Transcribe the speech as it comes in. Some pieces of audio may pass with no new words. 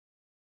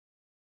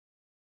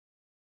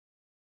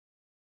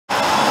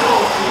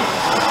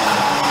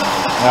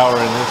Now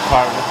we're in this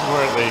part. This is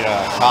where the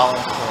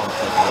columns are.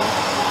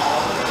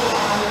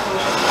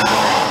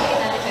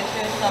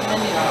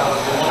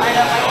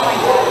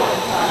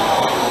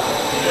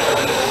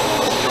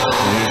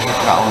 Here's your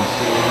columns.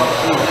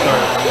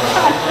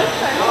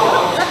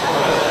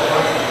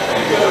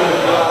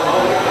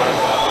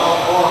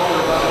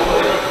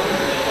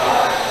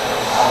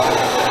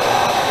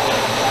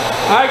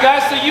 All right,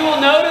 guys, so you will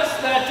notice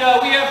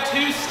that we have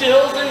two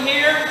stills in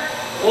here.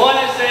 One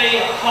is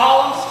a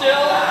column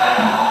still,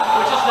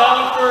 which is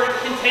known for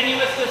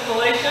continuous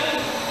distillation,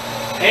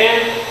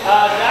 and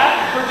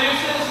that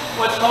produces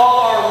what's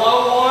called our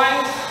low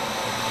wines.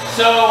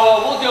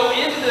 So we'll go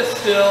into this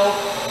still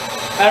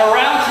at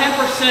around 10%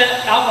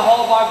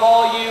 alcohol by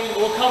volume.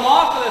 We'll come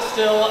off of this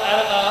still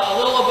at a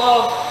little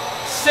above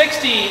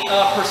 60%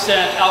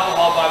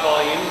 alcohol by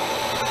volume.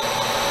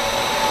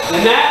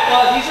 And that,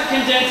 these are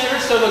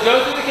condensers, so they'll go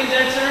through the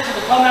condensers,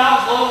 it'll come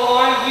out as low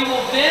wine. We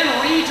will then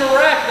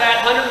redirect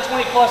that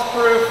 120 plus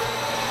proof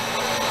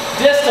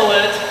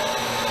distillate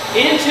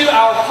into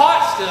our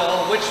pot still,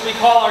 which we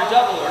call our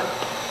doubler.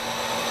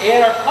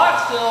 And our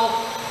pot still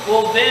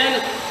will then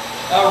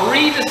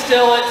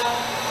redistill it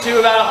to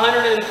about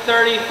 133,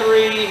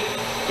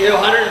 134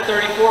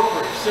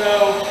 proof.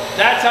 So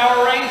that's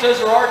our range, those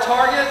are our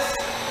targets.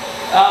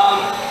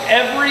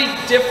 Every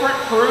different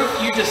proof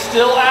you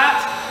distill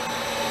at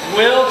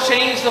will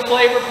change the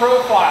flavor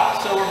profile.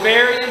 So we're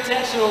very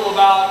intentional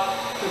about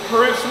the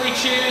proofs we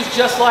choose,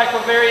 just like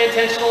we're very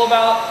intentional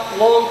about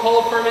long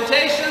cold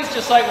fermentations,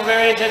 just like we're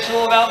very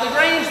intentional about the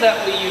grains that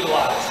we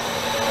utilize.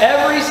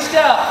 Every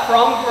step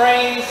from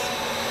grains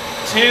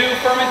to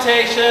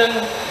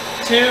fermentation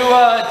to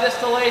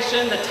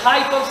distillation, the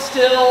type of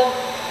still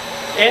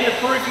and the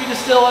proof you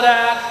distill it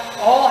at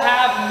all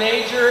have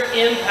major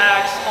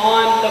impacts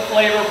on the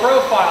flavor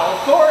profile.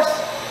 Of course,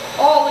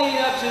 all leading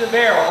up to the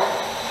barrel.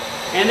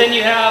 And then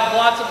you have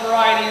lots of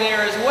variety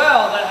there as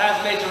well that has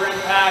major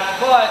impact,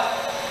 but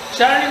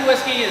Chattanooga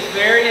whiskey is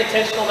very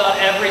intentional about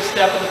every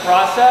step of the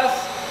process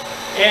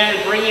and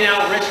bringing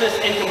out richness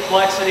and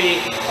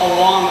complexity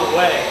along the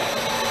way.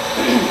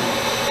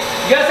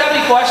 You guys have any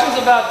questions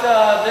about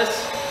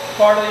this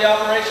part of the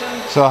operation?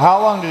 So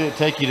how long did it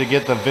take you to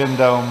get the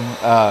Vendome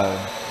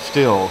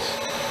stills?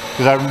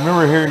 Because I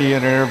remember hearing you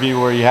in an interview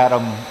where you had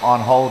them on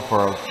hold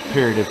for a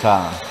period of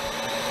time.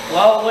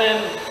 Well, when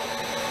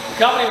the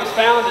company was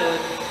founded,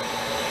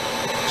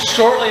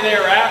 shortly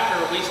thereafter,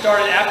 we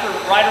started,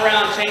 right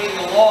around changing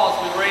the laws,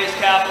 we raised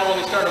capital and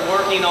we started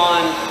working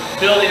on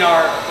building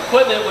our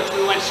equipment, which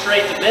we went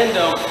straight to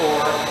Vendome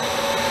for.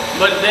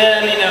 But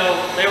then,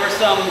 there were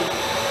some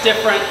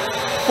different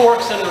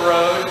forks in the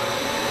road.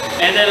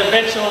 And then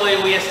eventually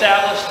we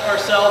established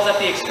ourselves at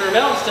the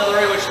experimental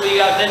distillery, which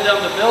we got Vendome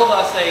to build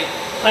us a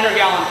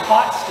 100-gallon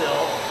pot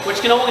still,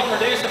 which can only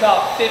produce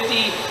about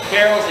 50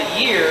 barrels a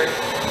year.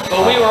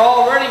 But we were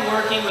already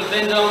working with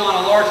Vendome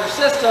on a larger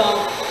system.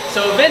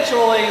 So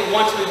eventually,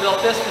 once we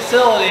built this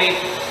facility,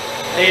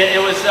 it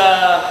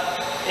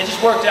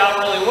just worked out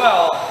really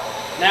well.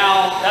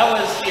 Now, that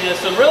was,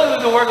 so really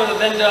we've been working with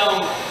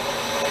Vendome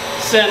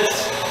since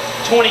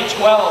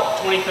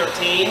 2012,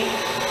 2013.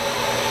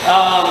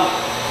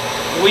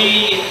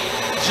 We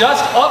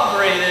just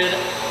upgraded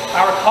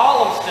our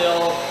column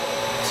still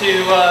to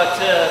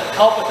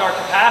help with our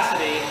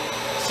capacity.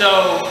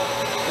 So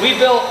we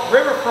built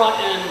Riverfront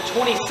in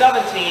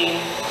 2017,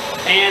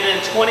 and in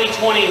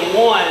 2021,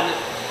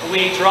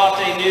 we dropped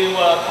a new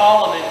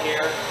column in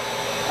here.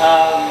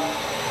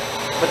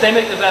 But they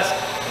make the best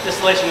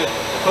distillation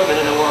equipment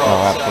in the world.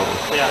 Oh, absolutely.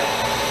 So, yeah.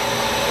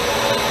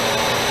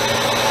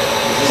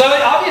 So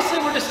obviously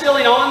we're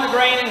distilling on the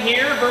grain in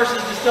here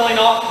versus distilling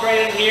off the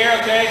grain in here.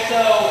 Okay,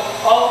 so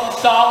all of the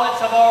solids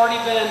have already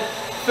been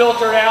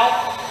filtered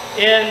out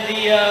in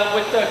the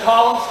with the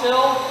column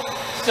still.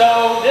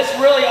 So this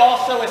really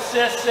also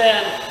assists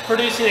in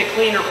producing a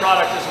cleaner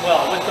product as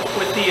well with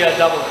the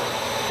doubler.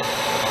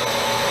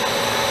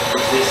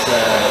 Is this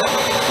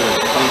sort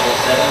of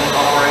 24/7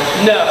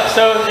 operation? No,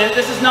 so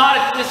this is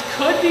not. This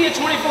could be a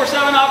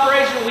 24/7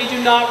 operation. We do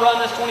not run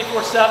this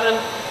 24/7,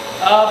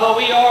 but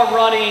we are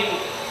running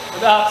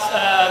about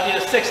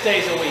 6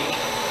 days a week.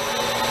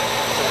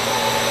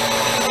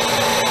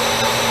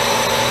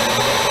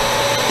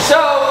 So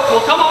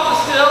we'll come off the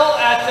still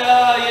at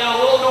a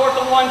little north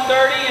of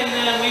 130, and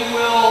then we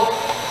will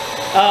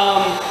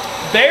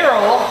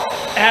barrel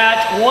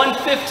at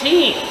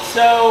 115.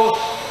 So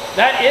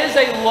that is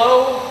a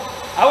low.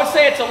 I would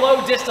say it's a low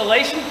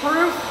distillation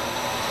proof,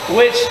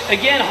 which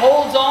again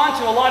holds on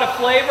to a lot of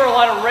flavor, a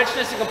lot of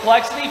richness and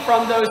complexity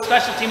from those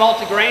specialty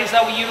malted grains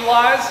that we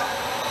utilize.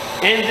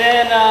 And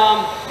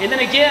then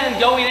again,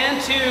 going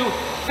into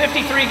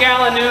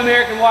 53-gallon New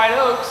American White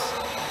Oaks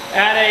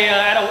at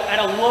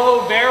a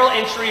low barrel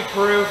entry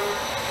proof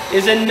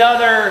is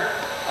another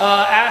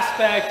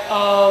aspect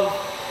of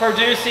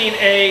producing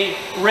a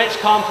rich,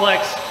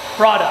 complex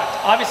product.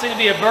 Obviously, to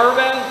be a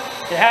bourbon,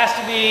 it has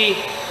to be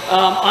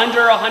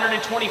under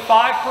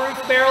 125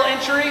 proof barrel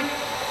entry,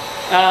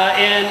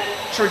 and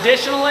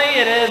traditionally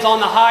it is on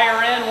the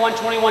higher end,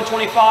 120,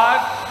 125.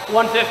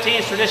 115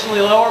 is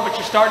traditionally lower, but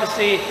you're starting to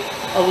see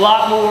a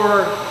lot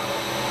more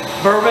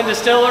bourbon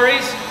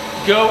distilleries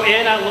go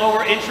in at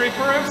lower entry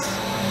proofs.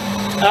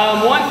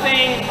 One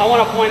thing I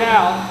want to point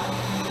out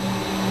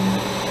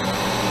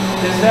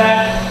is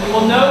that you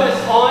will notice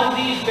on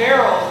these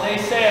barrels, they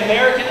say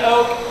American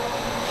Oak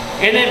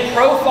and then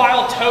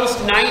Profile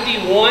Toast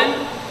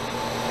 91.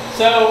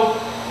 So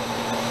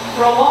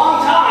for a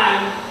long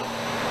time,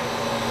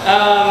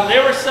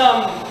 there was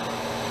some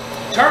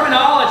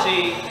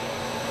terminology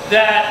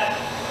that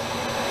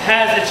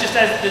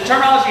the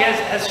terminology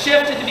has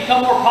shifted to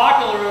become more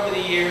popular over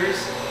the years.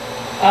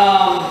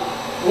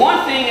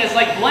 One thing is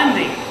like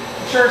blending.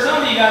 I'm sure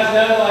some of you guys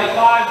know, like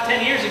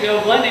 5-10 years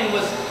ago, blending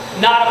was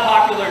not a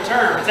popular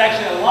term. It's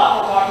actually a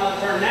lot more popular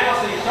term now,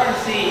 so you're starting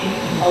to see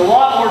a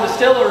lot more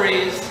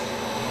distilleries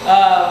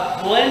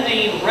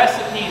blending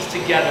recipes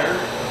together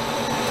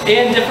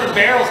in different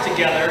barrels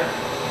together.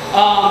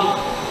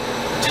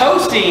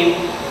 Toasting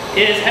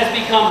has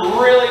become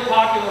really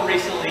popular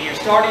recently. You're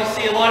starting to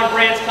see a lot of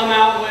brands come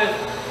out with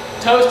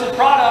toasted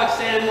products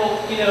and will,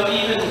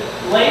 even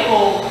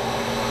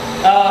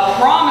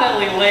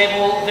prominently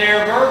label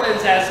their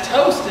bourbons as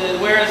toasted,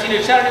 whereas,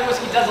 Chattanooga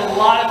whiskey does a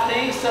lot of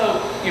things,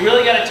 so you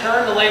really got to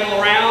turn the label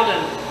around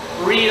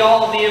and read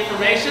all of the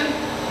information,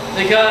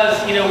 because,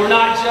 we're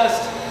not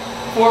just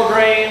 4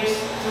 grains,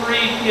 3,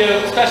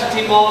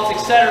 specialty malts,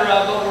 etc.,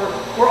 but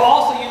we're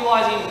also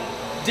utilizing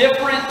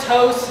different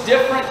toasts,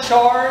 different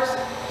chars.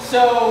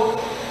 So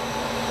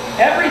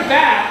every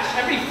batch,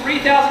 every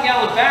 3,000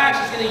 gallon batch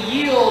is going to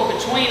yield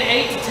between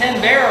 8 to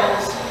 10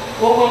 barrels.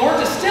 Well, when we're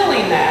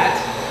distilling that,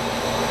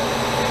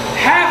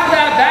 half of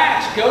that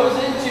batch goes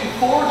into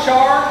 4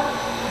 char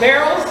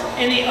barrels,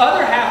 and the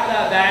other half of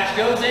that batch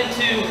goes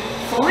into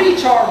 3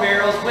 char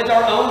barrels with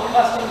our own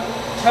custom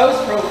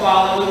toast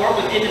profile that we work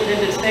with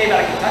Independent Stave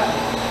out of Kentucky.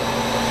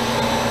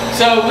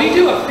 So we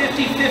do a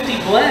 50-50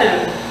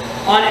 blend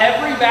on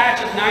every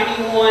batch of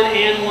 91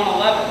 and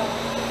 111,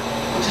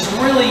 which is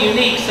really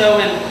unique. So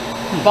in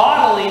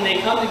bottling, they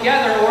come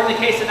together, or in the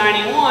case of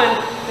 91,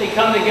 they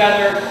come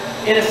together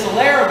in a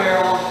Solera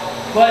barrel.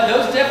 But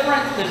the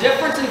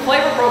difference in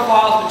flavor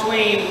profiles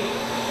between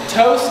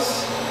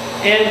toasts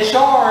and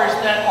chars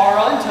that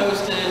are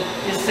untoasted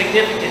is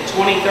significant,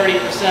 20-30%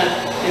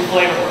 in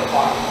flavor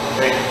profile.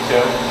 Okay, so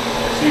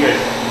you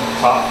guys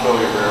top fill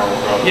your barrels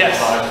rather than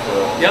side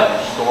fill.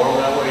 Yep. Store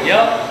them that way?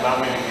 Yep. Not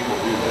many people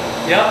do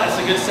that. Yep,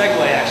 that's a good segue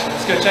actually.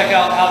 Let's go check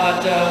out how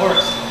that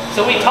works.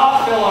 So we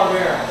top fill our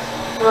barrels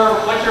for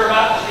what you're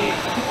about to see.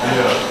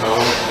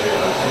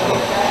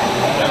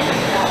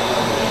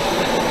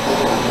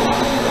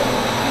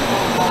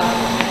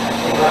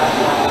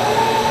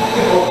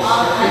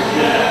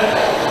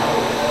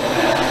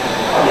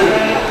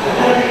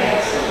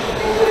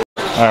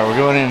 All right, we're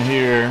going in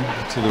here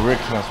to the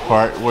rickhouse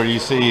part where you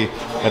see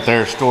that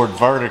they're stored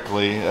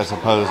vertically as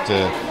opposed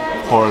to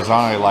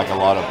horizontally like a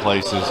lot of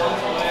places.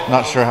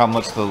 Not sure how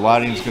much the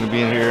lighting is going to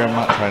be in here. I'm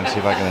not trying to see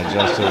if I can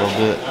adjust it a little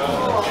bit.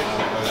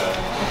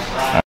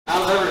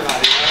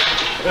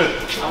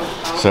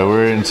 So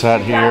we're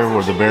inside here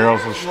where the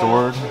barrels are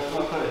stored.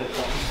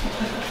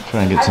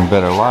 Trying to get some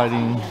better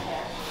lighting.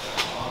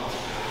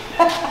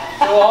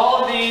 So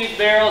all of these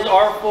barrels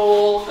are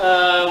full.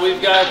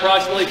 We've got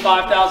approximately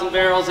 5,000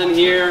 barrels in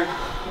here.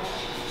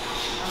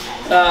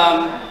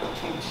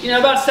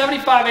 About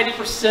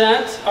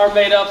 75-80% are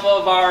made up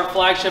of our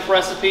flagship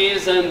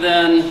recipes, and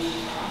then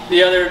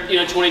the other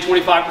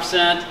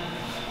 20-25%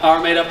 are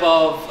made up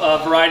of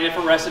a variety of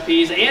different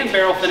recipes and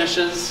barrel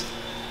finishes.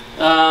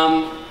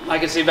 I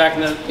can see back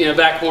in the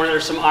back corner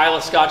there's some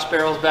Isla Scotch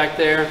barrels back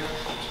there.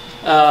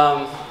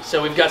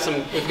 So we've got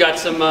some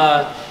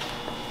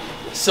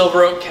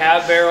Silver Oak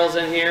Cab barrels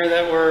in here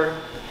that we're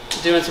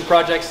doing some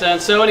projects in.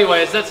 So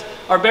anyways, that's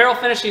our barrel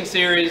finishing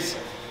series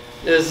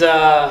is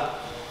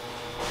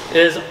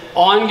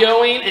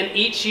ongoing, and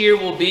each year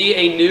will be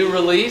a new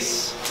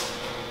release.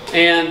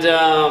 And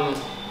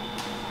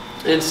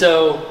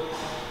so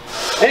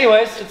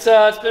anyways,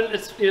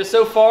 it's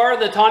so far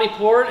the Tawny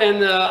Port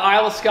and the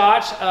Isla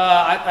Scotch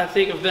I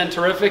think have been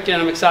terrific, and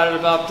I'm excited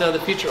about the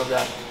future of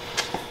that.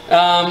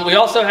 We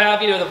also have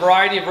the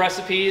variety of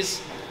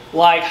recipes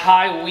like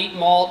high wheat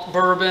malt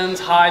bourbons,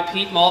 high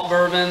peat malt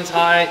bourbons,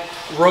 high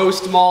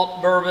roast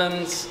malt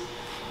bourbons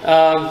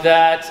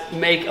that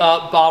make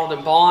up bottled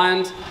and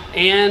bond,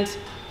 and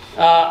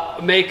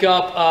make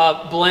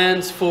up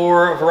blends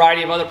for a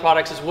variety of other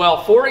products as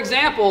well. For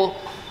example,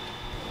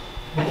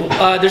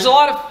 there's a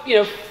lot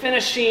of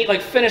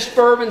finished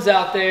bourbons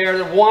out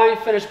there, wine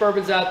finished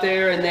bourbons out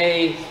there, and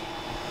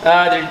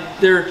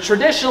they're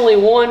traditionally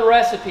one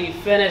recipe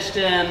finished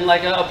in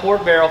like a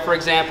port barrel, for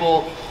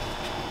example.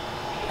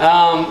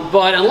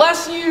 But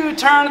unless you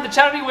turn the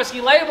Chattanooga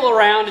whiskey label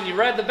around and you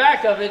read the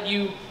back of it,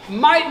 you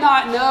might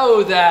not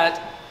know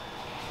that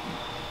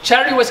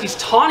Chattanooga whiskey's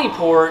Tawny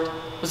Port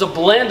was a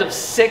blend of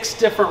 6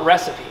 different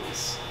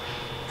recipes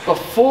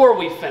before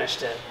we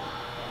finished it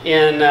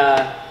in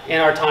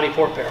our Tawny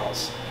Port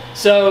barrels.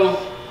 So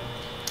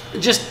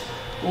just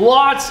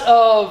lots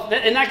of,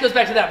 and that goes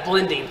back to that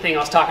blending thing I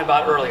was talking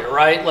about earlier,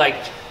 right? Like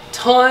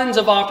tons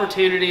of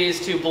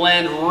opportunities to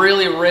blend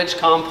really rich,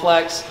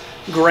 complex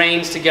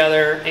grains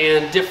together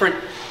and different,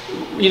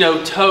 you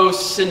know,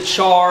 toasts and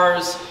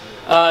chars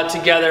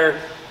together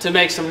to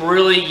make some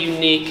really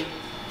unique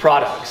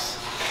products.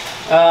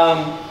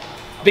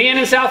 Being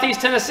in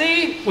Southeast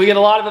Tennessee, we get a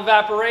lot of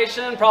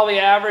evaporation, probably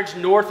average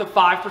north of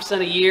 5%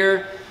 a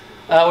year,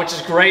 which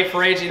is great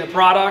for aging the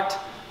product.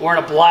 We're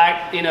in a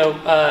black, you know,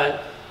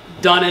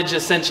 dunnage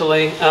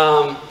essentially.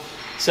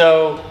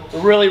 So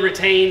it really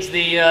retains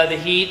the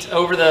heat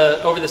over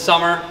the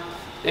summer.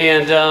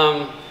 And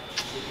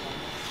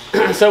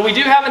so we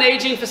do have an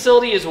aging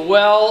facility as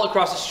well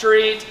across the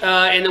street.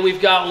 And then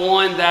we've got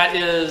one that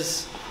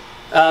is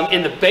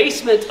in the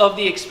basement of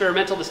the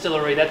experimental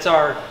distillery. That's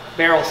our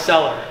barrel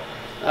cellar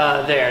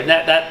there. And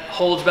that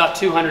holds about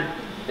 200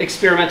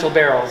 experimental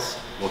barrels.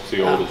 What's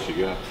the oldest you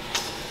got?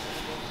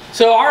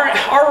 So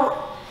our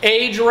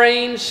age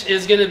range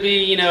is going to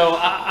be, you know,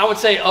 I would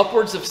say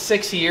upwards of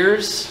 6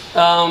 years.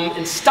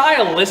 And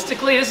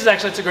stylistically,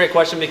 it's a great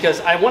question because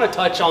I want to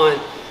touch on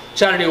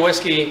Chattanooga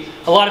whiskey.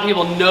 A lot of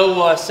people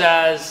know us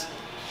as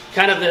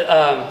kind of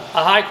a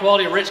high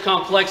quality, rich,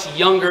 complex,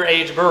 younger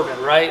age bourbon,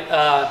 right?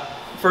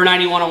 For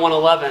 91 and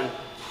 111.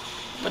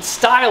 But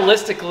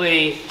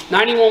stylistically,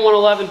 91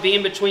 111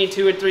 being between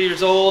 2 and 3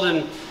 years old,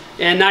 and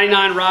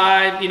 99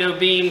 rye, you know,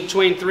 being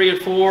between 3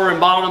 and 4, and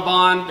bottled and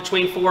bond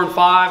between 4 and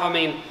 5. I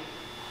mean,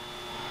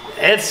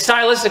 it's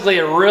stylistically,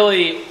 it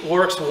really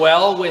works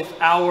well with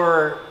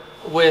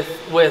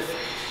with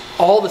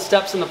all the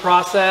steps in the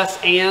process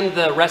and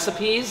the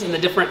recipes and the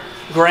different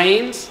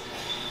grains.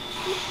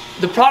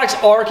 The products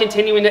are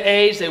continuing to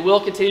age. They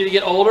will continue to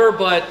get older,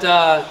 but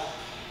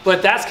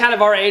that's kind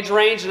of our age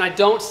range, and I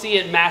don't see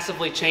it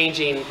massively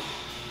changing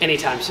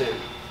anytime soon.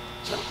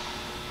 So,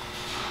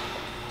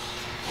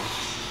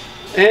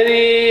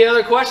 any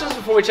other questions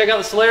before we check out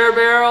the Solera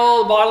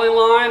barrel, the bottling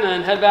line,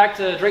 and head back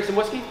to drink some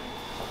whiskey?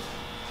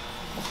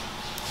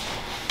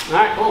 All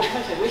right, cool.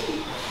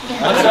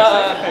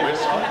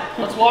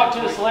 Let's walk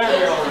to the Solera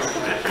barrel.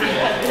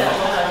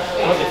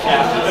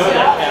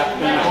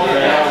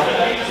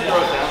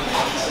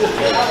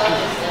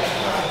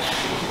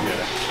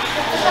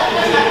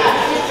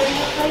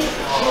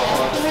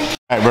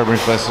 All right, Bourbon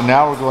Fest. So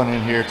now we're going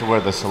in here to where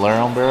the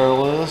Solera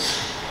barrel is,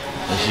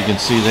 as you can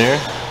see there.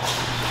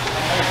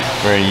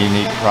 Very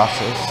unique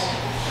process.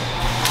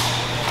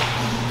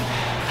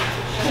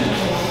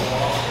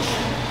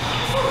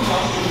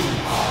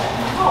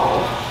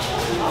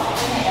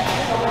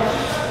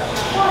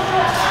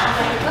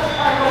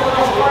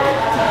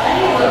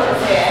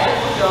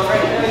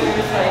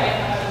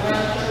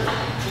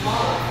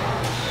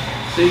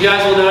 So you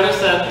guys will notice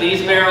that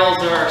these barrels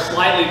are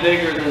slightly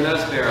bigger than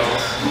those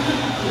barrels.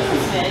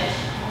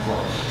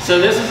 So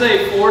this is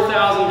a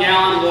 4,000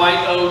 gallon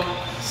white oak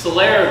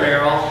Solera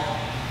barrel.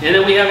 And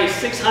then we have a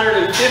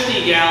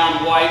 650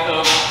 gallon white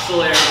oak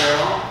Solera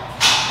barrel.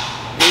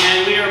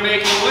 And we are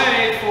making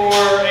way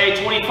for a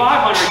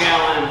 2,500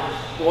 gallon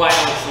white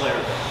oak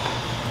Solera barrel.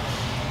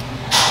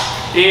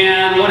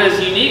 And what is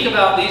unique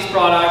about these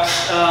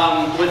products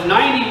with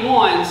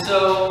 91,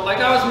 so like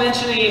I was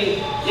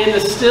mentioning in the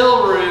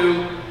still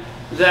room,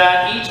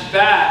 that each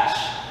batch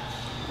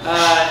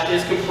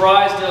is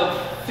comprised of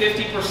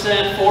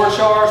 50% 4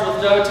 chars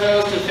with no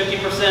toast and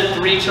 50%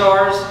 3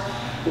 chars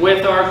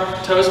with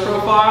our toast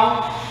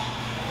profile.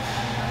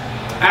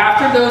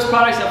 After those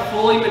products have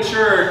fully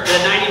matured, the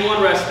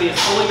 91 recipe is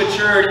fully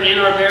matured in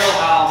our barrel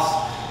house,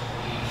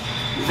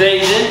 they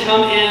then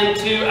come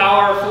into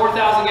our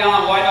 4,000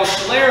 gallon white oak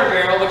Solera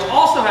barrel, which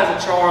also has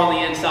a char on the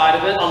inside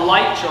of it, a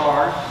light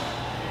char.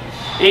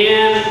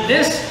 And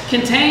this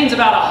contains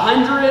about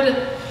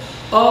 100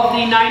 of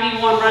the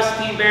 91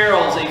 recipe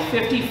barrels, a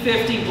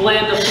 50-50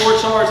 blend of 4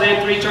 chars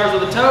and 3 chars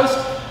with a toast,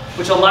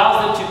 which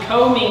allows them to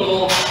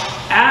co-mingle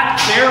at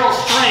barrel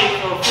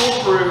strength or full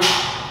proof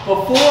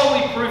before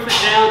we proof it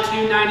down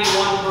to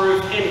 91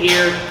 proof in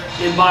here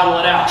and bottle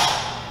it out.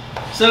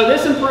 So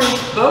this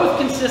improves both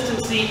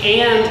consistency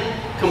and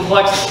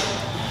complexity.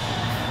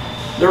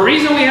 The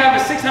reason we have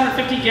a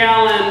 650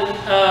 gallon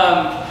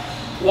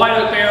white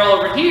oak barrel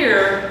over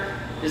here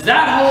is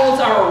that holds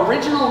our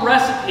original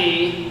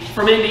recipe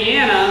from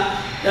Indiana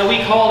that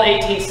we called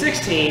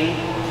 1816.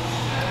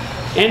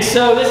 And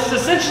so this is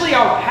essentially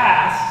our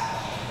past.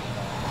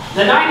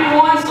 The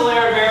 91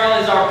 Solera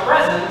barrel is our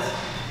present.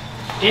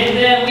 And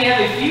then we have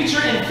a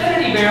future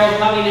infinity barrel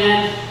coming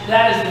in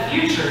that is the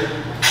future.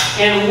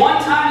 And one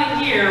time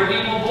a year, we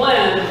will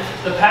blend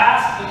the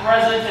past, the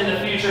present, and the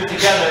future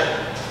together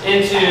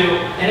into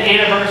an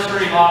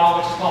anniversary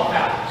bottle, which is called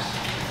Founders.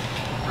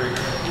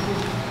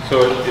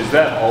 So is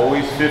that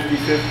always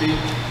 50-50?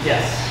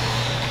 Yes.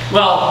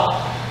 Well,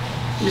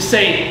 I'm just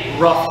saying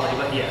roughly,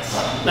 but yes.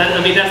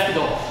 I mean, that's the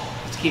goal,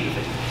 is to keep it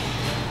 50.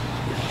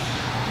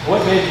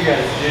 What made you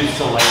guys do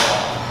Solera?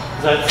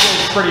 Because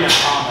that's pretty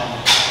uncommon.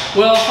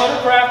 Well,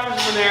 Photocrafters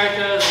of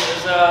America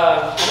is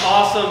an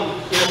awesome,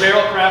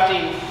 barrel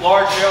crafting,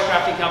 large barrel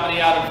crafting company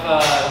out of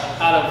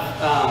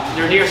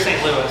they're near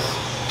St. Louis.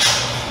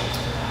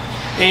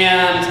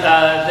 And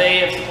they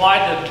have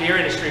supplied the beer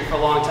industry for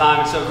a long time,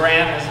 and so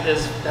Grant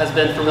has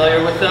been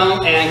familiar with them,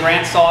 and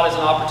Grant saw it as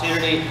an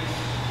opportunity.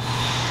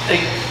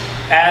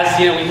 As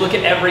you know, we look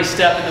at every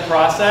step in the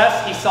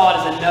process, he saw it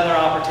as another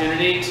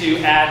opportunity to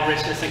add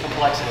richness and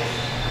complexity.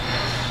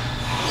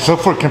 So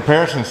for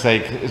comparison's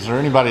sake, is there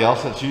anybody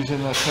else that's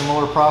using a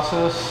similar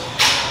process?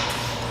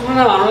 I don't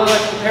know, I don't really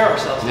like to compare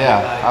ourselves to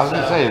anybody, I was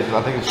going to say,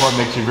 I think it's what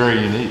makes you very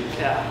unique.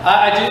 Yeah,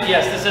 I do,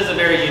 yes, this is a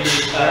very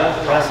unique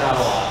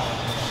process.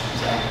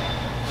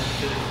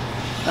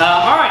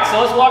 All right, so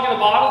let's walk into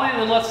bottling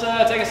and then let's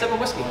take a sip of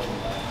whiskey.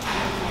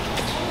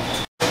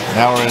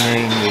 Now we're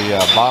entering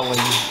the bottling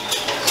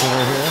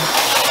center here.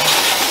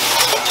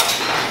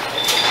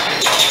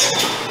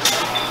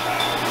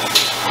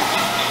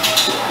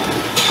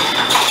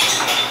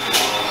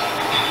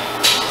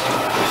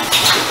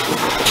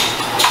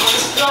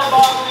 This is our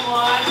bottling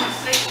line,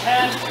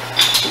 610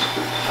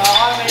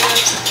 automated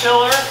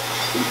distiller,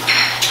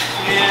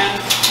 and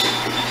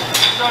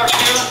this is our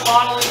fearless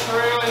bottling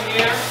crew in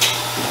here.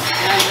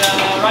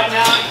 And right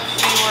now you can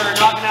see we're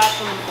knocking out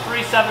some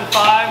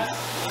 375s,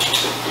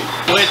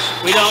 which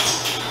we don't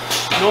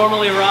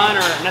normally run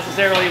or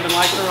necessarily even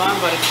like to run,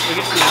 but we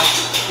get,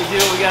 we do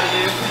what we got to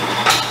do.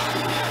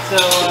 So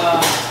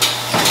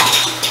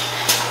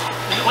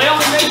we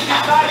only make two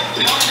sizes.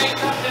 We only make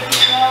 750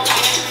 and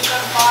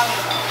 375.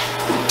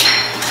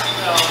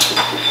 So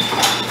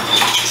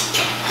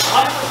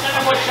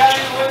 100% of what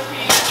Chattanooga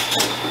whiskey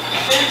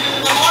finishes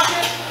in the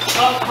market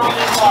comes from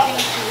this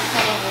process,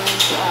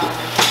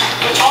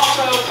 which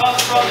also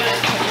comes from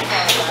this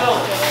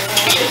facility.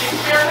 It's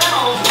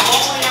experimental,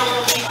 only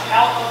ever released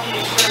out of the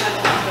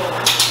experimental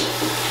facility.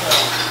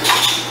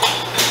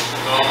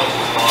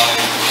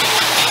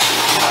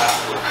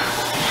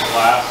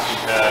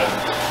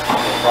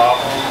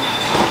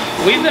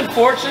 We've been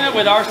fortunate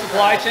with our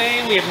supply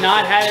chain. We have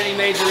not had any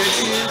major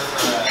issues,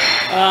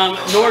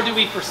 nor do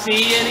we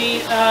foresee any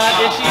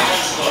issues.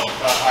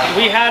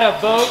 We had a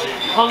boat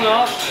hung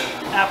up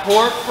at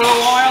port for a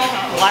while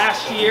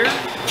last year,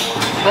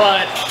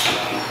 but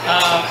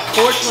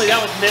fortunately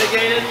that was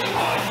mitigated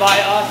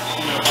by us.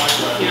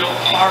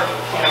 Our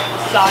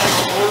side of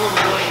the water was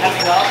really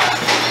heavy up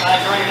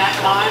during that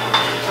time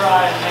to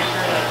try and make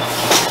sure that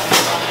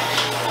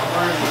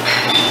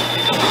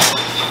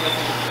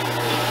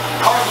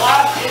our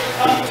glass is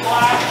custom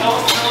glass,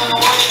 Ellis,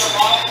 Illinois, our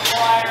bottle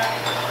supplier.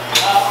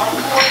 Our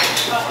port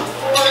is custom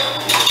port.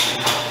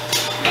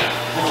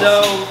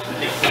 So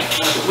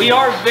we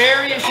are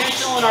very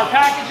intentional in our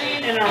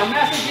packaging and in our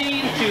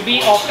messaging to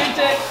be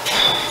authentic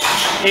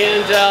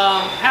and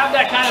have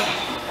that kind of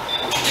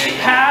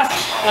past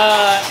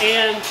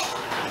and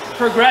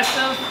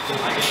progressive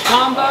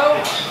combo.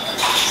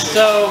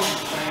 So,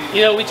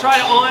 we try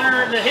to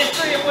honor the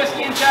history of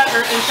whiskey in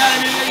Chattanooga,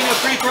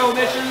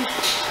 pre-prohibition,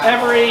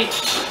 every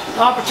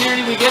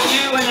opportunity we get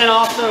to, and then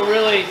also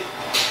really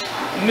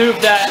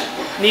move that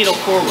needle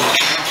forward.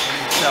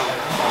 So,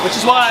 which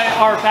is why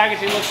our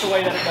packaging looks the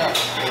way that it does.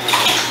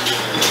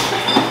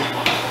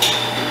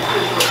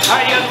 All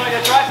right, you guys want to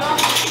go try some?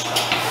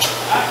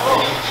 All right,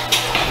 cool.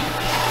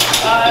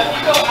 If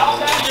you go out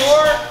that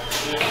door,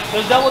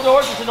 those double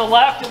doors, and to the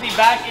left, you'll be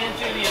back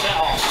into the event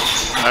hall.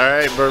 All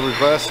right, Bourbon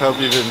Quest, hope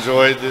you've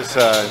enjoyed this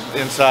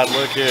inside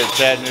look here at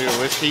Chattanooga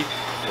Whiskey.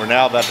 We're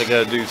now about to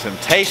go do some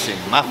tasting,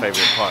 my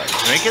favorite part,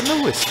 drinking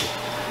the whiskey.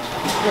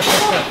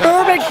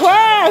 Bourbon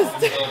Quest!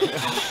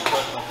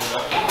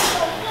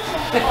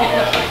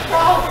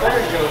 There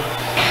you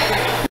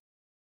go.